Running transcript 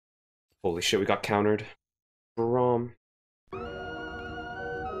Holy shit, we got countered. Brom.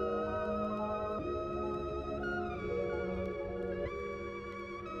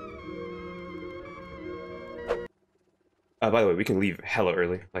 By the way, we can leave hella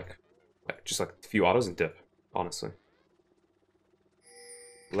early. Like just like a few autos and dip, honestly.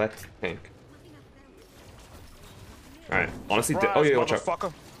 Let's think. Alright, honestly, oh yeah, watch out.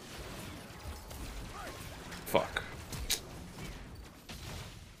 Fuck. It's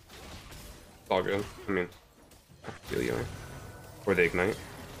all good. I mean, I feel you. Or they ignite.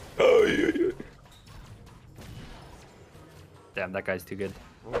 Oh yeah. Damn, that guy's too good.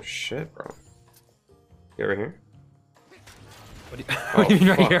 Oh shit, bro. You over here? What do you, what do you mean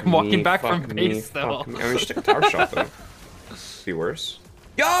right here? I'm walking back from Fuck base though. I mean, we should take a tower shot though. Be worse.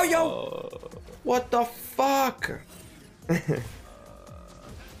 Yo! What the fuck?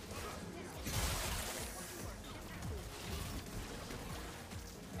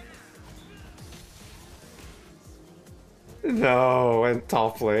 No, and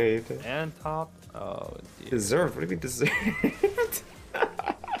top lane. And top. Oh, dear. Deserved? What do you mean deserved?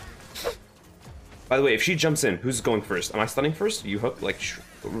 By the way, if she jumps in, who's going first? Am I stunning first? You hook? Like,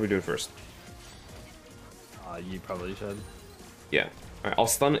 what are we doing first? You probably should. Yeah. Alright, I'll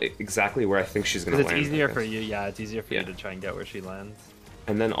stun exactly where I think she's gonna land. It's easier for you, yeah, it's easier for you to try and get where she lands.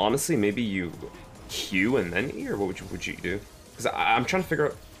 And then honestly, maybe you Q and then E, or what would you do? Because I'm trying to figure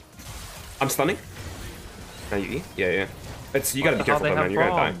out. I'm stunning. Now you E? Yeah. It's you gotta be careful though, man. You're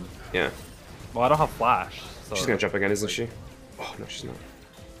gonna die. Yeah. Well, I don't have flash. So she's gonna jump again, isn't she? Oh no, she's not.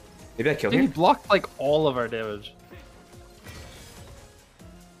 Maybe I killed her. her. He blocked like all of our damage.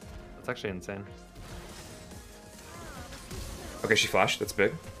 That's actually insane. Okay, she flashed. That's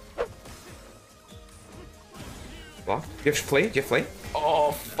big. Blocked. You have flay? Do you have flay?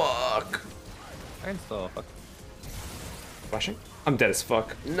 Oh fuck! I can still fuck. Flashing? I'm dead as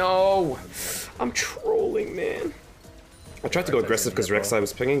fuck. No! I'm trolling, man. I tried to go aggressive because Rek'Sai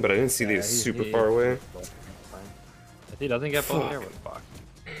was pinging, but I didn't see these super far away. If he doesn't get both here, what the fuck?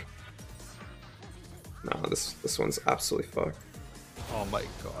 No, this one's absolutely fucked. Oh my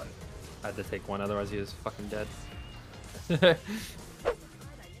god. I had to take one, otherwise he was fucking dead.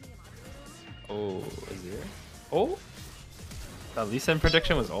 Oh, is here? Oh! That Lee Sin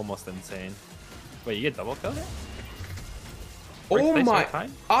prediction was almost insane. Wait, you get double kill here? Oh my!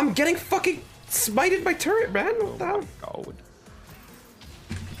 I'm getting fucking smited by turret, man! What the hell? God.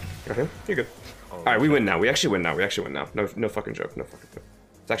 Okay, you're good. Oh, alright, we win now. We actually win now. No fucking joke. No fucking joke.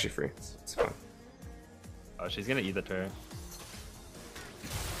 It's actually free. It's fine. Oh, she's gonna eat the turret.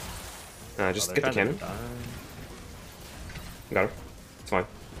 Just get the cannon. Got her. It's fine.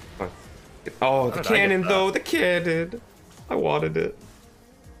 Oh, the cannon though. The cannon. I wanted it.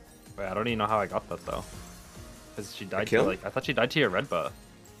 Wait, I don't even know how I got that though. Because she died to like, I thought she died to your red buff.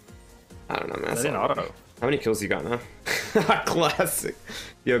 I don't know, man. I didn't auto. How many kills you got now? Classic.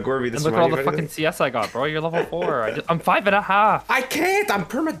 Yo, Gorby, this and look at all the fucking CS I got, bro. You're level 4. I'm 5.5. I can't. I'm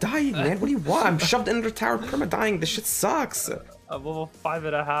perma-dying, man. What do you want? I'm shoved into the tower perma-dying. This shit sucks. I'm level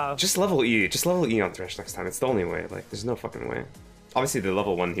 5.5. Just level E. Just level E on Thresh next time. It's the only way. Like, there's no fucking way. Obviously, the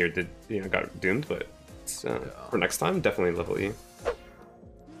level 1 here got doomed, but it's, for next time, definitely level E.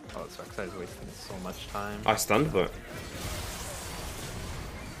 Oh, this Rek'Sai's wasting so much time. I stunned, but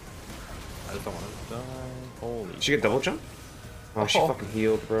I just don't want to die. Holy. Did she get double jump? Oh, she fucking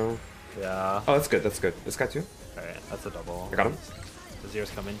healed, bro. Yeah. Oh, that's good. That's good. This guy too. Alright, that's a double. I got him. Does yours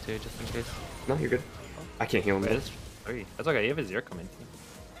come in too, just in case? No, you're good. I can't heal him. Wait, it's 3. That's okay. You have a 0 come in too.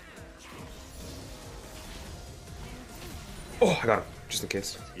 Oh, I got him. Just in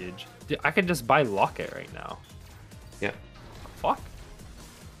case. That's huge. Dude, I can just buy Locket right now. Yeah. Fuck.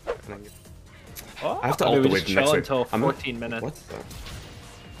 Oh, I have to ult the wave next until 14 minutes. What the?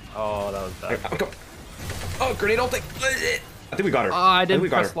 Oh, that was bad. Oh, grenade ulting! I think we got her. I didn't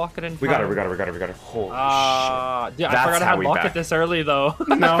press Locket in time. We got her. Holy shit. Dude, I forgot I had Locket this early though.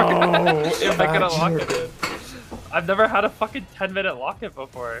 No! If I could have Locket in. I've never had a fucking 10-minute Locket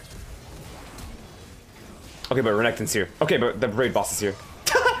before. Okay, but Renekton's here. Okay, but the raid boss is here.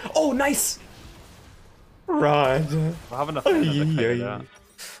 Oh, nice! Run. I'm having a fun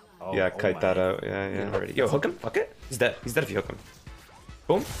yeah, kite that out. Yeah, already. Yo, hook him. Fuck it. He's dead. He's dead if you hook him.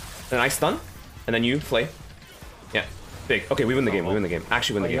 Boom. Then I stun. And then you flay. Yeah. Big. Okay, we win the game. We win the game.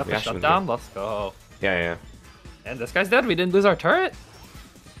 Actually win the game. We actually win the game. Let's go. Yeah. And this guy's dead. We didn't lose our turret.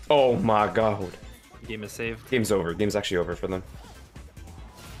 Oh my god. Game is saved. Game's over. Game's actually over for them.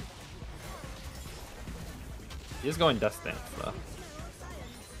 He's going Death Dance though.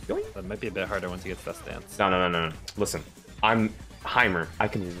 Going? That might be a bit harder once he gets Death Dance. No. Listen, I'm Heimer. I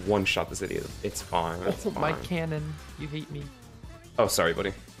can one-shot this idiot. It's fine. My cannon. You hate me. Oh, sorry,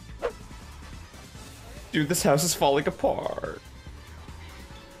 buddy. Dude, this house is falling apart.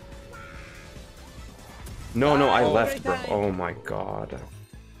 No, no, I left, bro. Oh my god.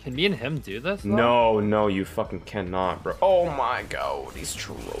 Can me and him do this? Though? No, no, you fucking cannot, bro. Oh my god, he's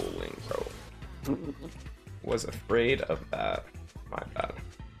trolling, bro. Was afraid of that. My bad.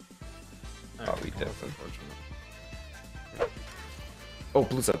 Thought we did. Oh,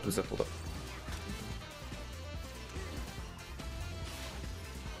 blue's up, hold up.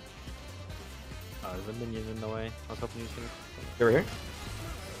 Is the minion in the way? I was hoping you was gonna. Over here.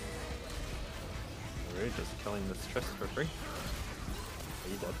 We're just killing this Trist for free. Are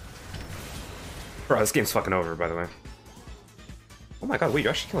you dead? Bro, this game's fucking over, by the way. Oh my god, wait,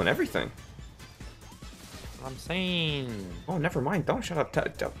 you're actually killing everything. I'm saying. Oh, never mind. Don't shut up.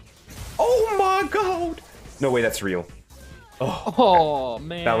 Oh my god! No way, that's real. Oh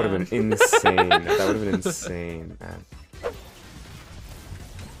man. That would have been insane. That would have been insane, man.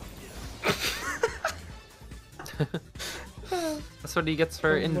 That's what he gets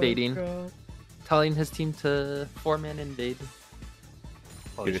for invading. Telling his team to 4-man invade.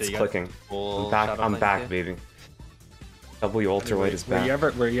 Dude, it's clicking. I'm back, baby. W Ultra White is back.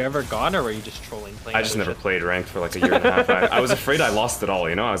 Were you ever gone, or were you just trolling? I just never played ranked for like a year and a half. I was afraid I lost it all,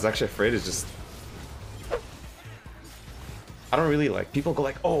 you know? I was actually afraid it's just... I don't really like... People go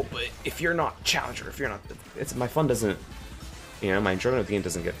like, oh, but if you're not Challenger, if you're not... My fun doesn't... You know, my enjoyment of the game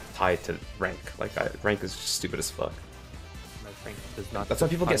doesn't get tied to rank. Like, rank is just stupid as fuck. That's why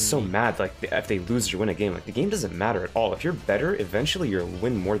people get so mad, like, if they lose or win a game. Like, the game doesn't matter at all. If you're better, eventually you'll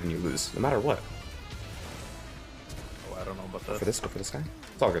win more than you lose, no matter what. Oh, I don't know about this. Go for this guy.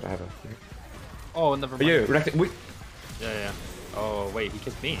 It's all good, I have a... Oh, never mind. Yeah. Oh, wait, he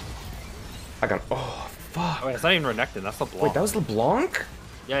kicked me. I got him. Oh, fuck. Oh, wait, it's not even Renekton, that's LeBlanc. Wait, that was LeBlanc?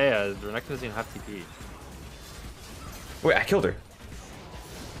 Yeah, Renekton doesn't even have TP. Wait, I killed her.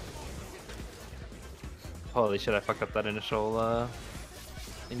 Holy shit, I fucked up that initial,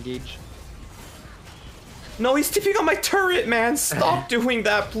 engage. No, he's TPing on my turret, man! Stop doing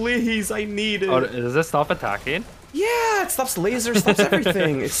that, please! I need it! Oh, does this stop attacking? Yeah, it stops laser, stops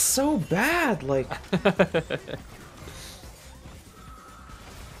everything! It's so bad, like...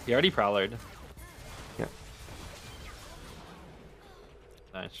 He already prowlered. Yeah.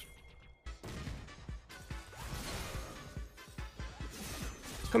 Nice.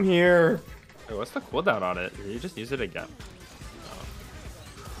 Come here! Wait, what's the cooldown on it? Did you just use it again?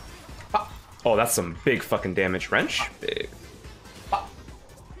 Oh, that's some big fucking damage. Wrench? Big.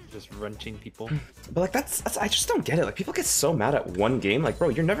 Just wrenching people. But like that's I just don't get it. Like people get so mad at one game. Like, bro,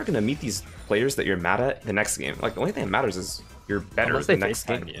 you're never gonna meet these players that you're mad at the next game. Like the only thing that matters is you're better the next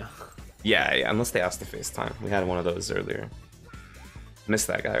game. You. Yeah, unless they ask to FaceTime. We had one of those earlier. Missed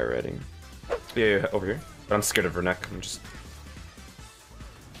that guy already. Yeah, over here. But I'm scared of her neck. I'm just...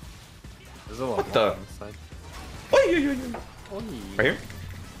 There's a lot what the? Oh, right here?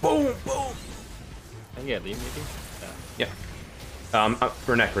 Boom, boom! Can I get lead maybe? Yeah.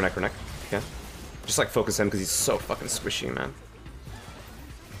 Renek. Yeah. Just like focus him because he's so fucking squishy, man.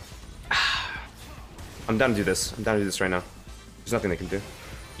 I'm down to do this. Right now. There's nothing they can do.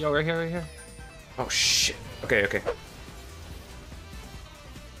 Yo, right here. Oh shit. Okay.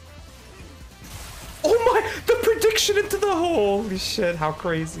 Oh my! The prediction into the hole! Holy shit, how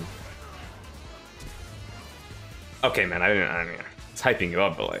crazy. Okay, man, I didn't. It's hyping you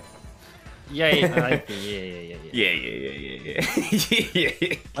up, but like. Yeah.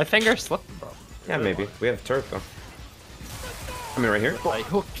 My finger slipped, bro. Yeah, maybe. We have a turret though. I mean, right here. I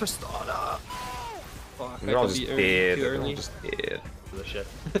hooked Tristana. Fuck, we're all just dead. The shit.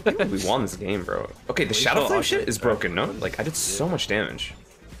 We won this game, bro. Okay, the Shadow Flame shit is broken, no? Like, I did so much damage.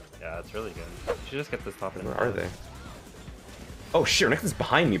 Yeah, it's really good. You should just get this top in. Where are they? Oh shit, Renekton's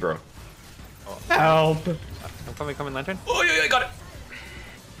behind me, bro. Oh. Help! I'm coming, Lantern. Oh, yeah, I got it!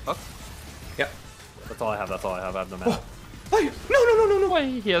 Hook? Yep. That's all I have, I have no mana. No.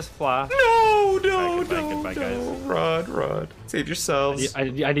 Wait, he has flash. No. Goodbye, guys. Rod. Save yourselves. I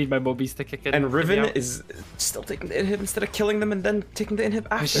need my Mobies to kick in. And Riven is still taking the inhib instead of killing them and then taking the inhib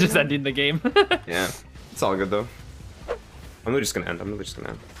after. She's just ending the game. Yeah. It's all good, though. I'm really just gonna end.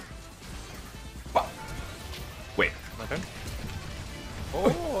 Wait. My turn?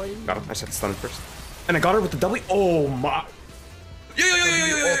 Oh, got him. I just had to stun him first. And I got her with the W. Oh my.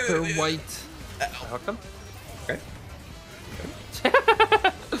 Yeah. Ultra White. I hooked him. Okay.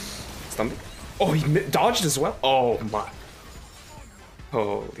 Stunned him. Oh, he dodged as well. Oh my.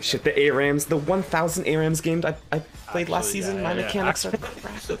 Holy shit, the ARAMs, the 1000 ARAMs game I played last season, my mechanics are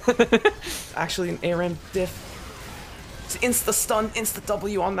crap. Actually an ARAM diff. It's insta-stun,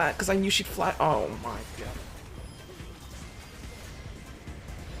 insta-W on that, because I knew she'd fly. Oh my god.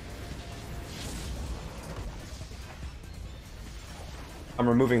 I'm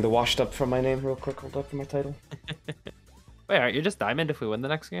removing the washed up from my name real quick. Hold up for my title. Wait, aren't you just diamond if we win the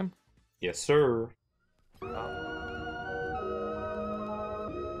next game? Yes, sir.